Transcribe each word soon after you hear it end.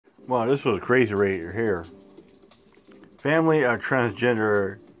Wow, this was crazy right here. Family of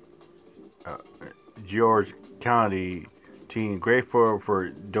transgender Geauge County teen grateful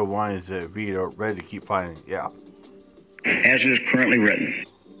for DeWines veto, ready to keep fighting. Yeah. As it is currently written.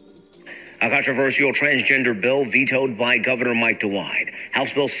 A controversial transgender bill vetoed by Governor Mike DeWine.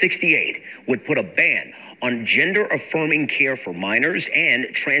 House Bill 68 would put a ban on gender-affirming care for minors and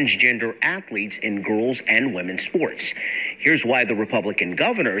transgender athletes in girls' and women's sports. Here's why the Republican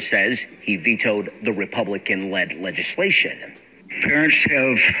governor says he vetoed the Republican-led legislation. Parents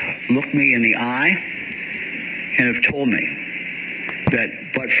have looked me in the eye and have told me that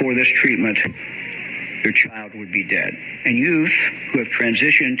but for this treatment, their child would be dead. And youth who have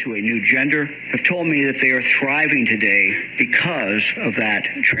transitioned to a new gender have told me that they are thriving today because of that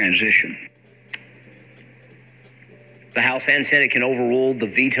transition. The House and Senate can overrule the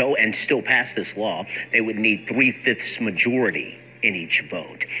veto and still pass this law. They would need 3/5 majority in each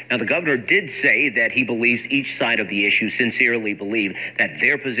vote. Now, the governor did say that he believes each side of the issue sincerely believe that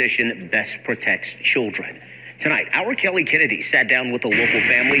their position best protects children. Tonight, our Kelly Kennedy sat down with a local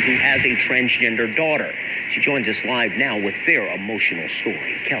family who has a transgender daughter. She joins us live now with their emotional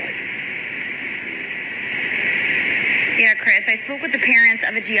story. Kelly. Yeah, Chris, I spoke with the parents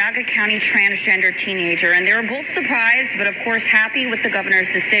of a Geauga County transgender teenager, and they were both surprised, but of course happy with the governor's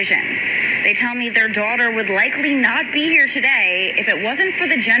decision. They tell me their daughter would likely not be here today if it wasn't for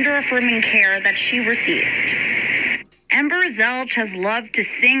the gender-affirming care that she received. Ember Zelch has loved to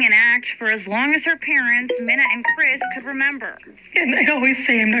sing and act for as long as her parents, Minna and Chris, could remember. And I always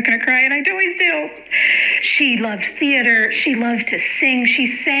say I'm not going to cry, and I always do. She loved theater. She loved to sing. She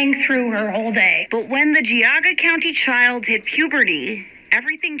sang through her whole day. But when the Geauga County child hit puberty,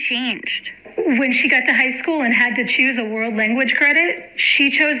 everything changed. When she got to high school and had to choose a world language credit, she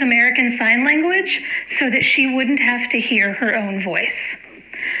chose American Sign Language so that she wouldn't have to hear her own voice.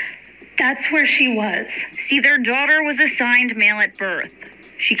 That's where she was. See, their daughter was assigned male at birth.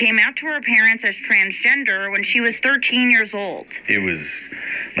 She came out to her parents as transgender when she was 13 years old. It was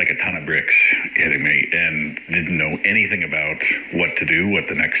like a ton of bricks hitting me, and didn't know anything about what to do, what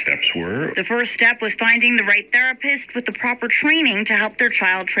the next steps were. The first step was finding the right therapist with the proper training to help their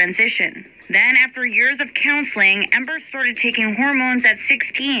child transition. Then, after years of counseling, Ember started taking hormones at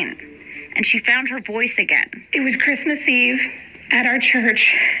 16, and she found her voice again. It was Christmas Eve at our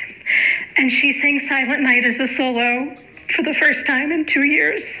church, and she sang Silent Night as a solo for the first time in 2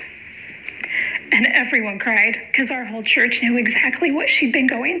 years. And everyone cried because our whole church knew exactly what she'd been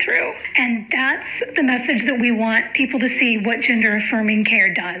going through. And that's the message that we want people to see what gender-affirming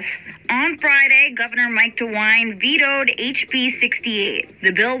care does. On Friday, Governor Mike DeWine vetoed HB 68.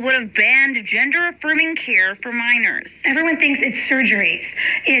 The bill would have banned gender-affirming care for minors. Everyone thinks it's surgeries,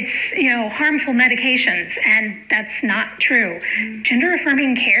 it's, harmful medications, and that's not true.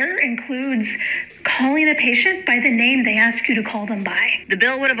 Gender-affirming care includes calling a patient by the name they ask you to call them by. The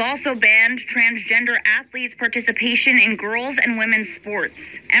bill would have also banned transgender athletes' participation in girls' and women's sports.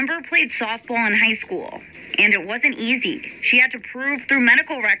 Ember played softball in high school, and it wasn't easy. She had to prove through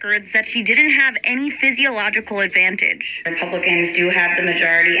medical records that she didn't have any physiological advantage. Republicans do have the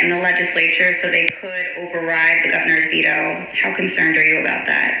majority in the legislature, so they could override the governor's veto. How concerned are you about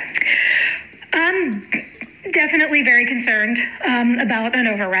that? Definitely very concerned about an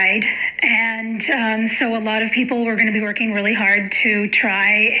override. And so a lot of people were going to be working really hard to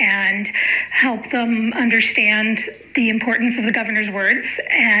try and help them understand the importance of the governor's words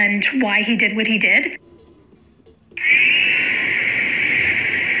and why he did what he did.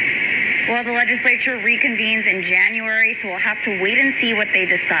 Well, the legislature reconvenes in January, so we'll have to wait and see what they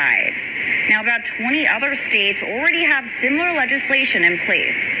decide. Now, about 20 other states already have similar legislation in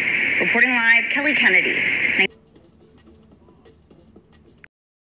place. Reporting live, Kelly Kennedy.